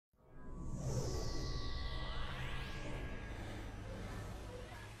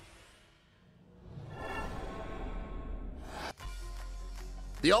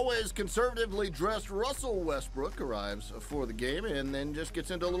The always conservatively dressed Russell Westbrook arrives for the game and then just gets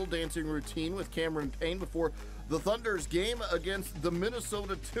into a little dancing routine with Cameron Payne before the Thunder's game against the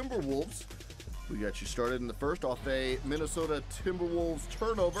Minnesota Timberwolves. We got you started in the first off a Minnesota Timberwolves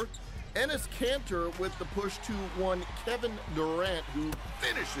turnover. Enes Kanter with the push to one Kevin Durant, who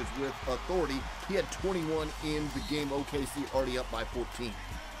finishes with authority. He had 21 in the game. OKC already up by 14.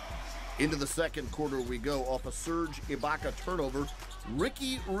 Into the second quarter we go off a Serge Ibaka turnover.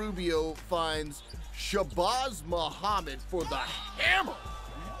 Ricky Rubio finds Shabazz Muhammad for the hammer.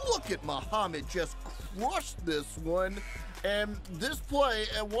 Look at Muhammad just crush this one. And this play,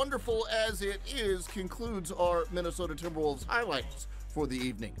 and wonderful as it is, concludes our Minnesota Timberwolves highlights for the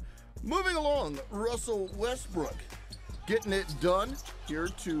evening. Moving along, Russell Westbrook getting it done here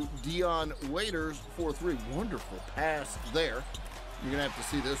to Dion Waiters for three. Wonderful pass there. You're going to have to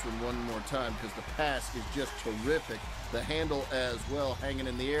see this one more time because the pass is just terrific. The handle as well, hanging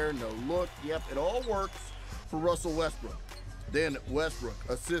in the air, no look. Yep, it all works for Russell Westbrook. Then Westbrook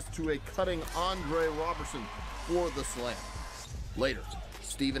assists to a cutting Andre Robertson for the slam. Later,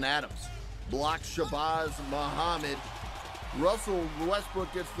 Steven Adams blocks Shabazz Muhammad. Russell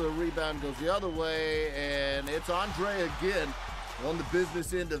Westbrook gets the rebound, goes the other way, and it's Andre again on the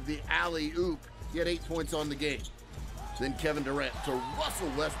business end of the alley-oop. He had 8 points on the game. Then Kevin Durant to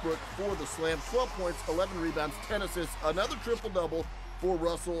Russell Westbrook for the slam. 12 points, 11 rebounds, 10 assists, another triple-double for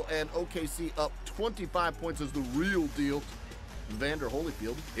Russell, and OKC up 25 points is the real deal. Vander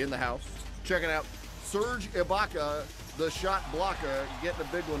Holyfield in the house. Checking out Serge Ibaka, the shot blocker, getting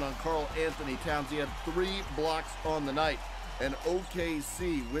a big one on Karl Anthony Towns. He had 3 blocks on the night, and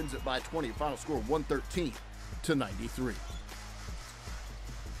OKC wins it by 20. Final score 113-93.